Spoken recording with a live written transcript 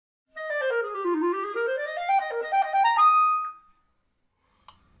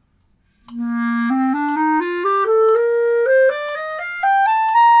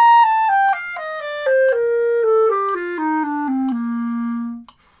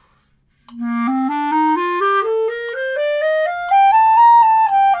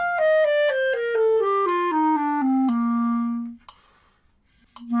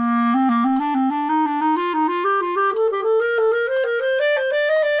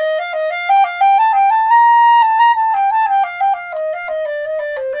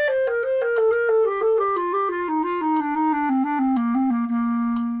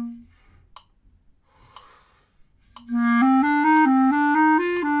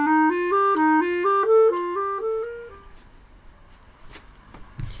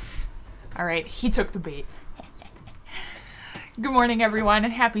right, he took the bait. Good morning, everyone,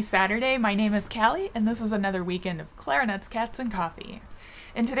 and happy Saturday. My name is Callie, and this is another weekend of clarinets, cats, and coffee.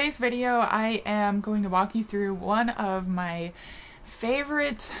 In today's video, I am going to walk you through one of my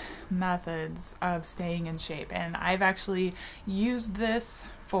favorite methods of staying in shape, and I've actually used this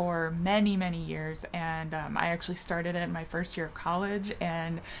for many years, and I actually started it in my first year of college,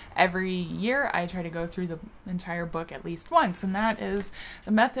 and every year I try to go through the entire book at least once, and that is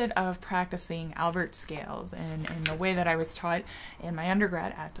the method of practicing Albert scales in the way that I was taught in my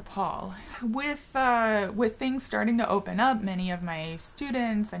undergrad at DePaul. With things starting to open up, many of my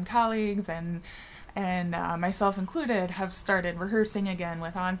students and colleagues and myself included have started rehearsing again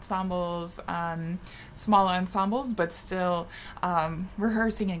with ensembles, small ensembles, but still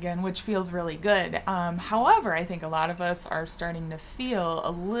rehearsing again, which feels really good. However, I think a lot of us are starting to feel a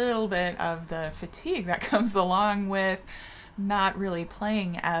little bit of the fatigue that comes along with not really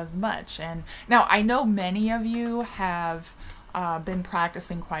playing as much. And now I know many of you have been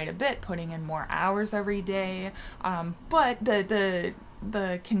practicing quite a bit, putting in more hours every day, but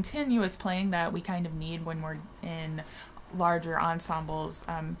the continuous playing that we kind of need when we're in larger ensembles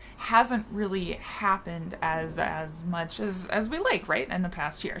hasn't really happened as much as we like, right, in the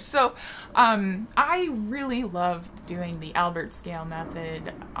past year. So I really love doing the Albert scale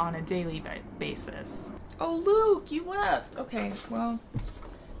method on a daily basis. Oh, Luke, you left. Okay, well,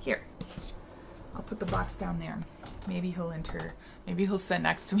 here. I'll put the box down there. Maybe he'll enter. Maybe he'll sit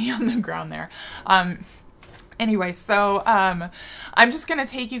next to me on the ground there. Anyway, so I'm just going to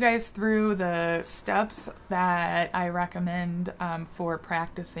take you guys through the steps that I recommend for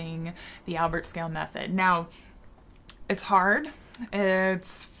practicing the Albert scale method. Now, it's hard,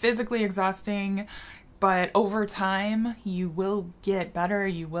 it's physically exhausting, but over time you will get better,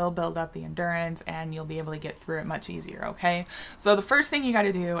 you will build up the endurance, and you'll be able to get through it much easier, okay? So the first thing you got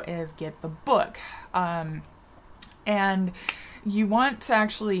to do is get the book. And you want to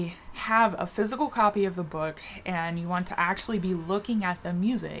actually have a physical copy of the book, and you want to actually be looking at the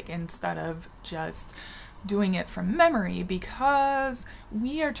music instead of just doing it from memory, because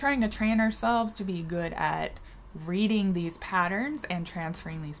we are trying to train ourselves to be good at reading these patterns and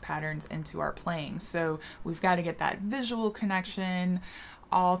transferring these patterns into our playing. So we've got to get that visual connection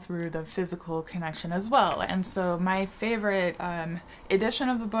all through the physical connection as well. And so my favorite edition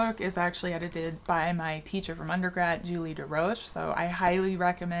of the book is actually edited by my teacher from undergrad, Julie Garroch. So I highly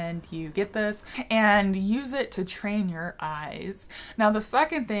recommend you get this and use it to train your eyes. Now, the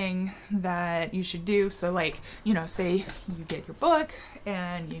second thing that you should do, so like, you know, say you get your book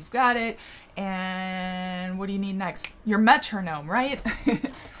and you've got it, and what do you need next? Your metronome, right?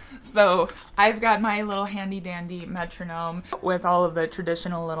 So I've got my little handy dandy metronome with all of the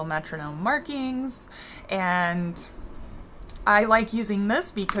traditional little metronome markings, and I like using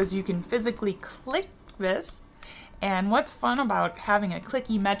this because you can physically click this. And what's fun about having a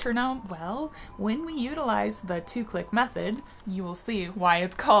clicky metronome? Well, when we utilize the two-click method, you will see why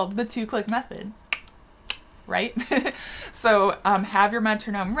it's called the two-click method, right? So have your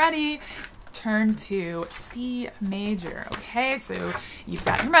metronome ready. Turn to C major, okay? So you've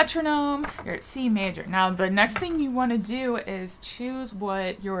got your metronome, you're at C major. Now the next thing you want to do is choose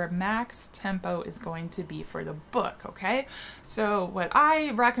what your max tempo is going to be for the book, okay? So what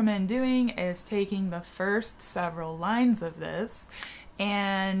I recommend doing is taking the first several lines of this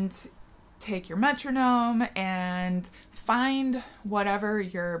and take your metronome and find whatever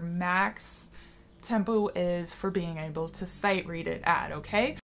your max tempo is for being able to sight read it at,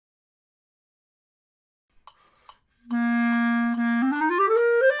 okay?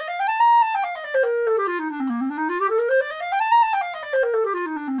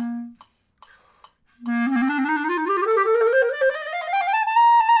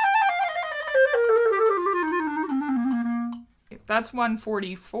 That's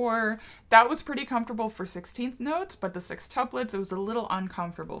 144. That was pretty comfortable for 16th notes, but the sextuplets it was a little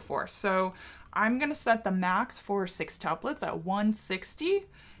uncomfortable for. So I'm gonna set the max for sextuplets at 160,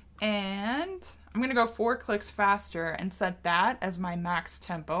 and I'm gonna go 4 clicks faster and set that as my max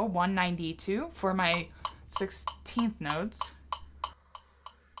tempo, 192 for my 16th notes.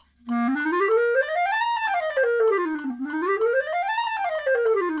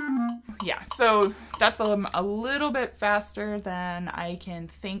 Yeah, so that's a little bit faster than I can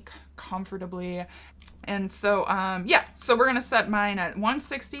think comfortably. And so, yeah, so we're gonna set mine at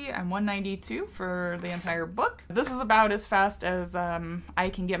 160 and 192 for the entire book. This is about as fast as I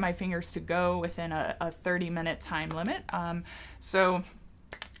can get my fingers to go within a 30-minute time limit. So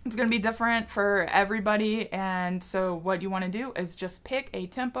it's gonna be different for everybody, and so what you wanna do is just pick a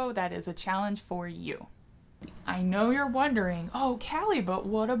tempo that is a challenge for you. I know you're wondering, oh, Callie, but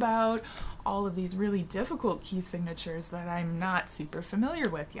what about all of these really difficult key signatures that I'm not super familiar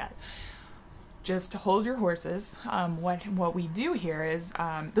with yet? Just hold your horses. What we do here is,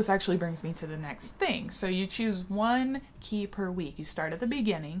 this actually brings me to the next thing. So you choose one key per week. You start at the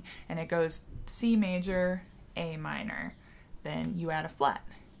beginning and it goes C major, A minor. Then you add a flat,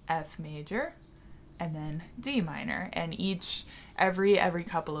 F major, and then D minor. And every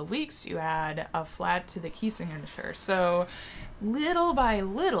couple of weeks you add a flat to the key signature. So little by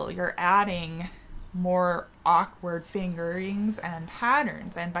little you're adding more awkward fingerings and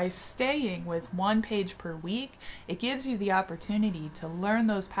patterns, and by staying with one page per week, it gives you the opportunity to learn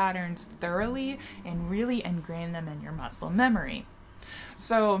those patterns thoroughly and really ingrain them in your muscle memory.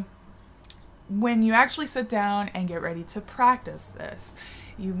 So when you actually sit down and get ready to practice this,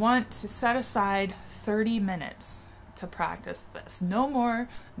 you want to set aside 30 minutes to practice this. No more,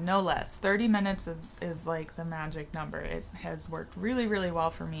 no less. 30 minutes is like the magic number. It has worked really, really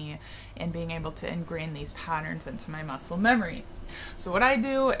well for me in being able to ingrain these patterns into my muscle memory. So what I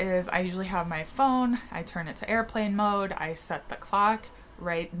do is I usually have my phone, I turn it to airplane mode, I set the clock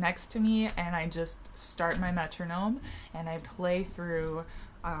right next to me, and I just start my metronome and I play through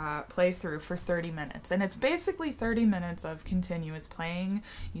for 30 minutes. And it's basically 30 minutes of continuous playing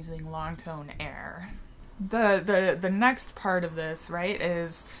using long tone air. The next part of this, right,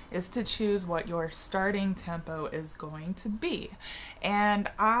 is to choose what your starting tempo is going to be. And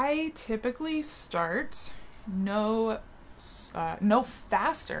I typically start no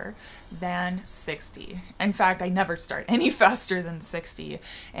faster than 60. In fact, I never start any faster than 60.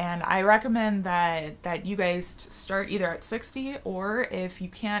 And I recommend that you guys start either at 60, or if you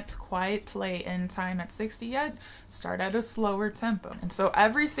can't quite play in time at 60 yet, start at a slower tempo. And so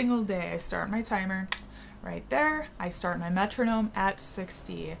every single day I start my timer right there. I start my metronome at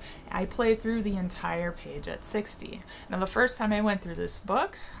 60. I play through the entire page at 60. Now, the first time I went through this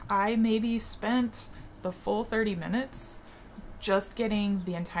book, I maybe spent the full 30 minutes just getting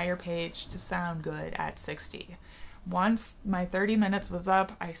the entire page to sound good at 60. Once my 30 minutes was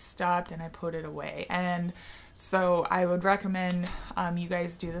up, I stopped and I put it away. And so I would recommend you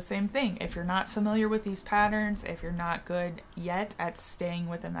guys do the same thing. If you're not familiar with these patterns, if you're not good yet at staying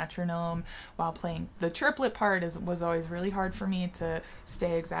with a metronome while playing, the triplet part was always really hard for me to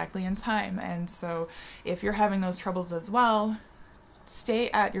stay exactly in time. And so if you're having those troubles as well,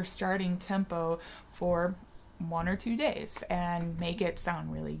 stay at your starting tempo for 1 or 2 days and make it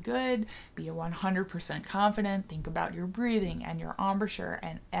sound really good. Be 100% confident. Think about your breathing and your embouchure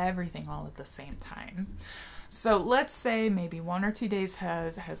and everything all at the same time. So let's say maybe 1 or 2 days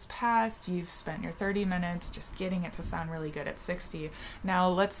has passed. You've spent your 30 minutes just getting it to sound really good at 60. Now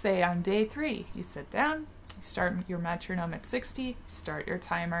let's say on day 3, you sit down, you start your metronome at 60, start your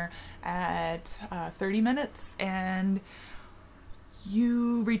timer at 30 minutes, and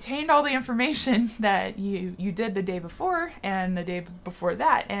you retained all the information that you did the day before and the day before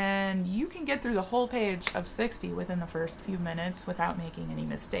that, and you can get through the whole page of 60 within the first few minutes without making any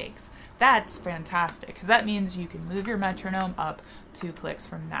mistakes. That's fantastic, because that means you can move your metronome up 2 clicks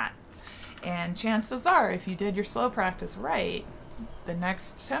from that. And chances are, if you did your slow practice right, the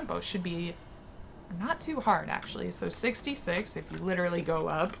next tempo should be not too hard, actually. So 66, if you literally go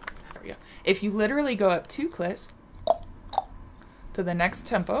up, there we go. If you literally go up 2 clicks to the next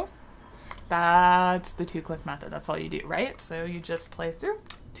tempo, that's the 2-click method. That's all you do, right? So you just play through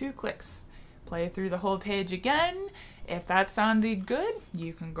 2 clicks, play through the whole page again. If that sounded good,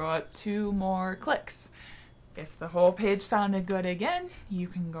 you can go up 2 more clicks. If the whole page sounded good again, you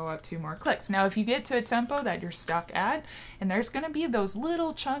can go up 2 more clicks. Now, if you get to a tempo that you're stuck at, and there's going to be those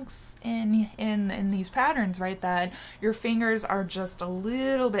little chunks in these patterns, right, that your fingers are just a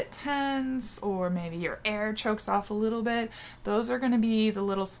little bit tense, or maybe your air chokes off a little bit, those are going to be the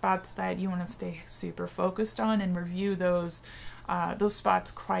little spots that you want to stay super focused on and review those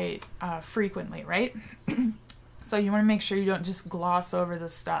spots quite frequently, right? So you want to make sure you don't just gloss over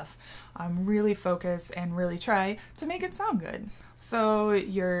this stuff. Really focus and really try to make it sound good. So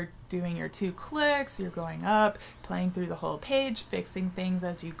you're doing your 2 clicks, you're going up, playing through the whole page, fixing things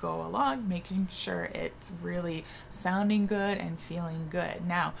as you go along, making sure it's really sounding good and feeling good.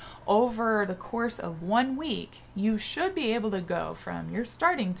 Now, over the course of 1 week, you should be able to go from your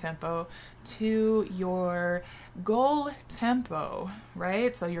starting tempo to your goal tempo,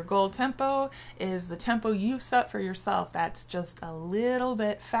 right? So your goal tempo is the tempo you set for yourself that's just a little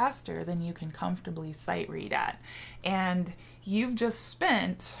bit faster than you can comfortably sight read at. And you've just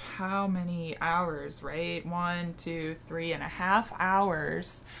spent how many hours, right? 1, 2, 3.5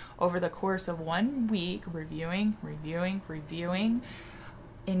 hours over the course of 1 week reviewing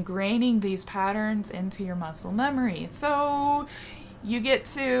ingraining these patterns into your muscle memory. So you get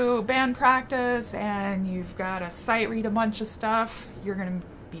to band practice and you've got to sight read a bunch of stuff. You're going to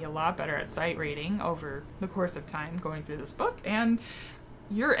be a lot better at sight reading over the course of time going through this book, and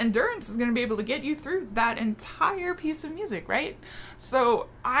your endurance is going to be able to get you through that entire piece of music, right? So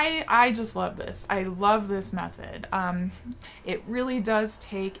I just love this. I love this method. It really does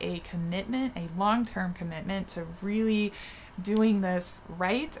take a commitment, a long-term commitment to really doing this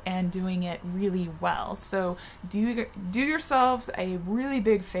right and doing it really well. So do yourselves a really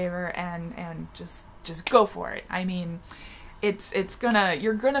big favor and just go for it. I mean,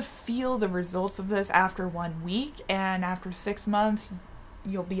 you're gonna feel the results of this after 1 week, and after 6 months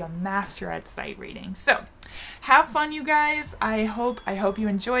you'll be a master at sight reading. So have fun, you guys. I hope you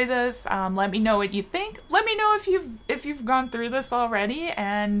enjoy this. Let me know what you think. Let me know if you've gone through this already.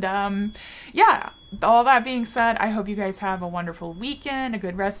 And yeah, all that being said, I hope you guys have a wonderful weekend, a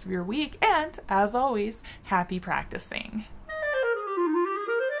good rest of your week, and as always, happy practicing.